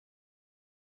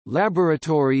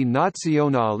Laboratory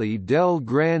Nazionale del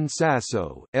Gran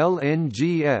Sasso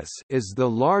 (LNGS) is the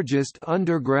largest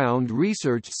underground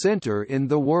research center in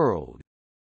the world.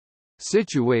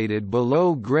 Situated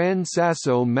below Gran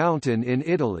Sasso Mountain in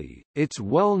Italy, it's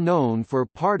well known for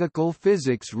particle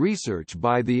physics research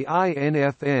by the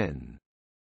INFN.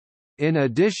 In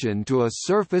addition to a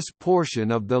surface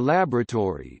portion of the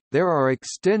laboratory, there are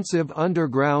extensive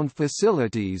underground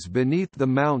facilities beneath the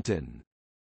mountain.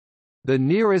 The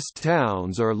nearest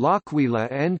towns are L'Aquila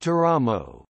and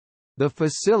Teramo. The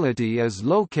facility is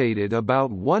located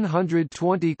about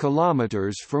 120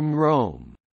 kilometers from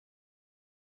Rome.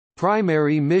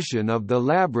 Primary mission of the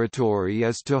laboratory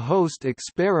is to host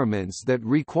experiments that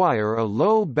require a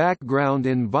low background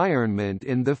environment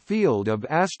in the field of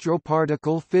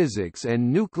astroparticle physics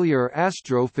and nuclear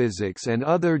astrophysics and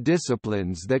other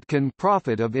disciplines that can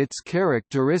profit of its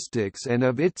characteristics and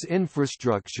of its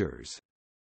infrastructures.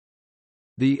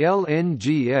 The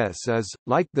LNGS is,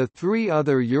 like the three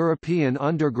other European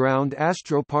underground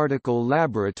astroparticle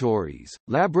laboratories,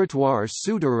 Laboratoire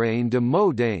Souterrain de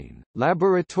Modane,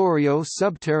 Laboratorio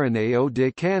Subterraneo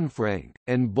de Canfranc,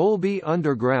 and Bolby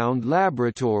Underground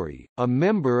Laboratory, a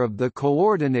member of the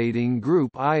coordinating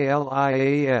group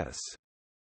ILIAS.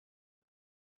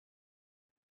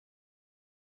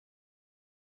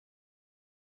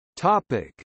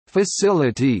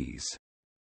 Facilities.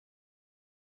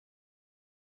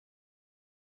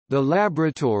 The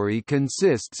laboratory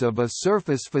consists of a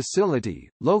surface facility,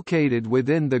 located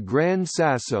within the Gran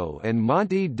Sasso and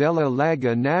Monte della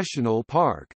Laga National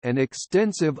Park, and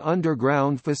extensive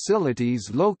underground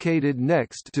facilities located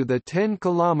next to the 10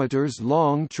 km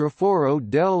long Traforo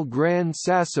del Gran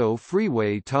Sasso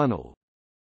freeway tunnel.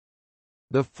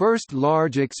 The first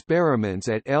large experiments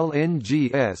at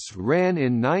LNGS ran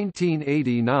in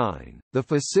 1989. The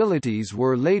facilities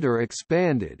were later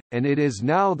expanded, and it is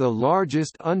now the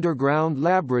largest underground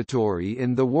laboratory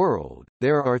in the world.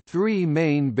 There are three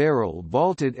main barrel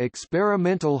vaulted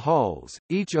experimental halls,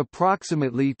 each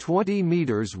approximately 20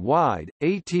 meters wide,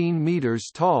 18 meters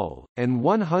tall, and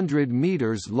 100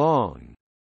 meters long.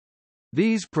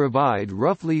 These provide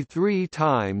roughly 3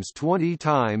 times 20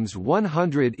 times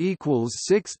 100 equals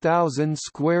 6,000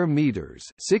 square meters,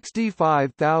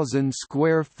 65,000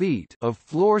 square feet of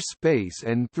floor space,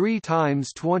 and 3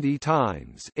 times 20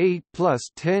 times 8 plus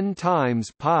 10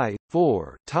 times pi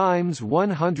 4 times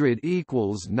 100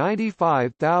 equals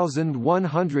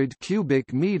 95,100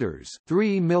 cubic meters,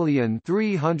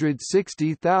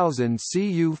 3,360,000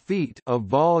 cu feet of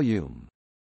volume.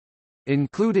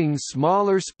 Including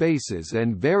smaller spaces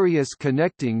and various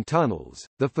connecting tunnels,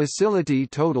 the facility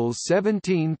totals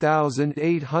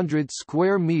 17,800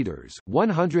 square meters,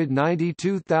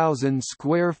 192,000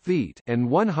 square feet,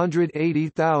 and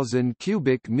 180,000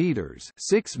 cubic meters,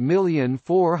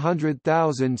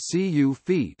 6,400,000 cu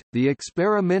feet. The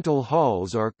experimental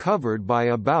halls are covered by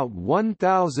about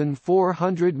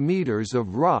 1,400 meters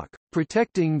of rock,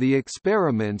 protecting the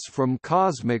experiments from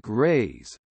cosmic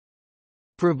rays.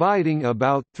 Providing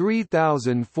about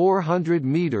 3,400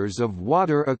 meters of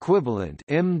water equivalent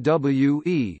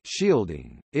 (MWE)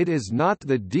 shielding. It is not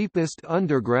the deepest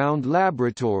underground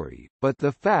laboratory, but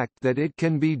the fact that it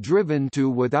can be driven to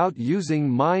without using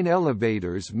mine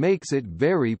elevators makes it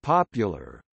very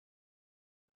popular.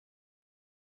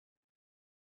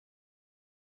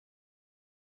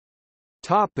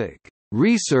 Topic: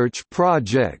 Research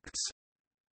projects.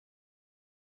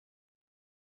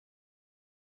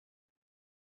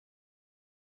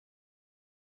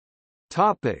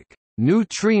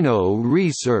 Neutrino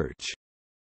research.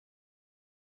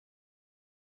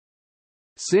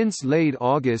 Since late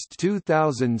August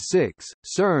 2006,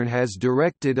 CERN has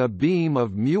directed a beam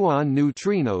of muon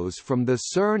neutrinos from the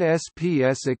CERN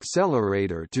SPS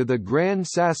accelerator to the Gran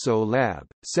Sasso Lab,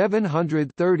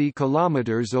 730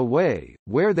 km away,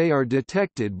 where they are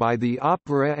detected by the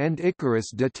Opera and Icarus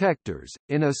detectors,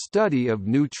 in a study of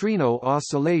neutrino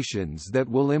oscillations that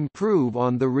will improve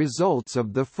on the results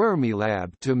of the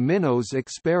Fermilab to Minos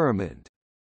experiment.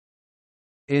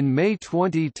 In May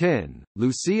 2010,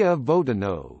 Lucia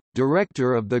Vodano,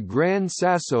 director of the Gran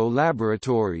Sasso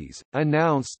Laboratories,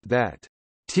 announced that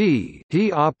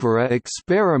the Opera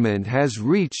experiment has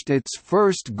reached its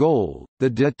first goal, the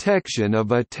detection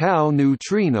of a tau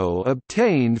neutrino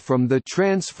obtained from the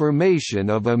transformation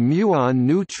of a muon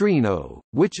neutrino,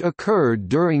 which occurred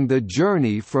during the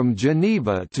journey from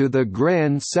Geneva to the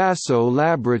Gran Sasso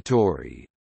Laboratory.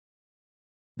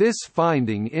 This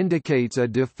finding indicates a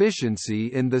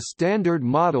deficiency in the standard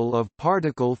model of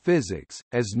particle physics,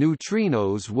 as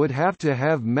neutrinos would have to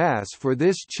have mass for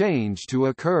this change to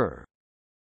occur.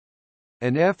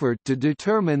 an effort to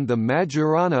determine the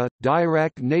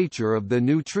Majorana-Dirac nature of the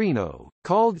neutrino,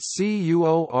 called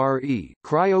CUORE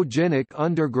Cryogenic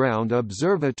Underground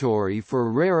Observatory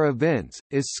for Rare Events,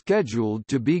 is scheduled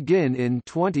to begin in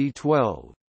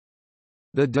 2012.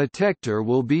 The detector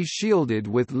will be shielded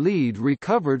with lead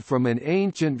recovered from an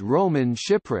ancient Roman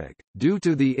shipwreck, due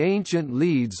to the ancient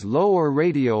lead's lower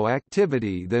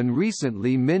radioactivity than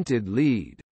recently minted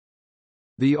lead.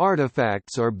 The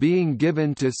artifacts are being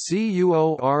given to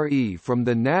CUORE from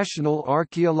the National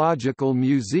Archaeological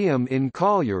Museum in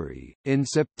Cagliari. In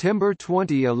September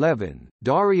 2011,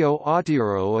 Dario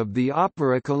Ottiero of the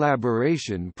Opera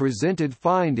Collaboration presented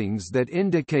findings that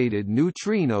indicated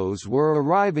neutrinos were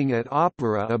arriving at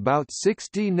Opera about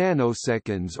 60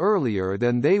 nanoseconds earlier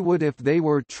than they would if they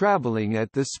were traveling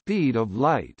at the speed of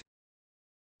light.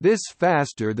 This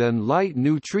faster-than-light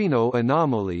neutrino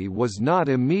anomaly was not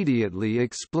immediately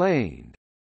explained.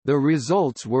 The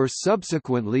results were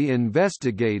subsequently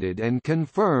investigated and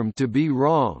confirmed to be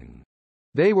wrong.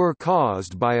 They were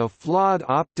caused by a flawed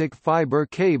optic fiber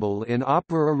cable in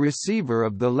Opera receiver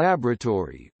of the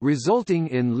laboratory, resulting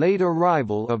in late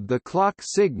arrival of the clock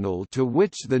signal to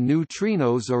which the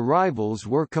neutrino's arrivals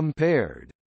were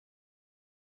compared.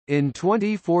 In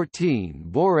 2014,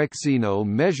 Borexino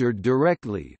measured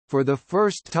directly, for the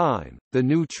first time, the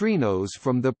neutrinos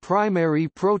from the primary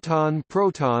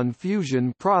proton-proton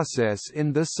fusion process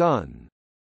in the Sun.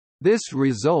 This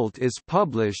result is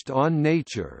published on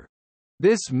Nature.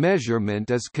 This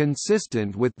measurement is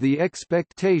consistent with the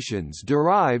expectations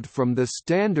derived from the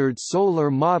standard solar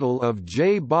model of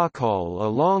J. Bahcall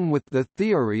along with the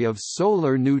theory of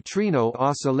solar neutrino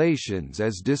oscillations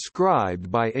as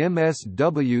described by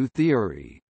MSW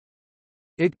theory.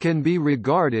 It can be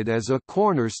regarded as a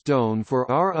cornerstone for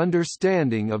our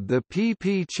understanding of the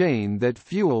pp chain that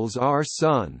fuels our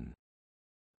Sun.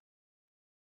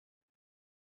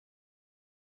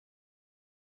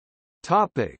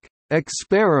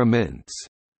 Experiments.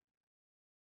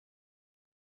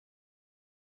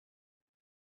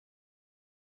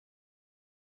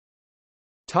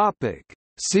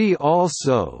 See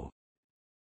also: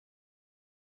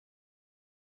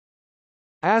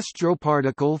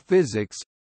 Astroparticle physics,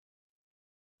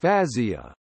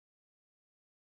 Fazia.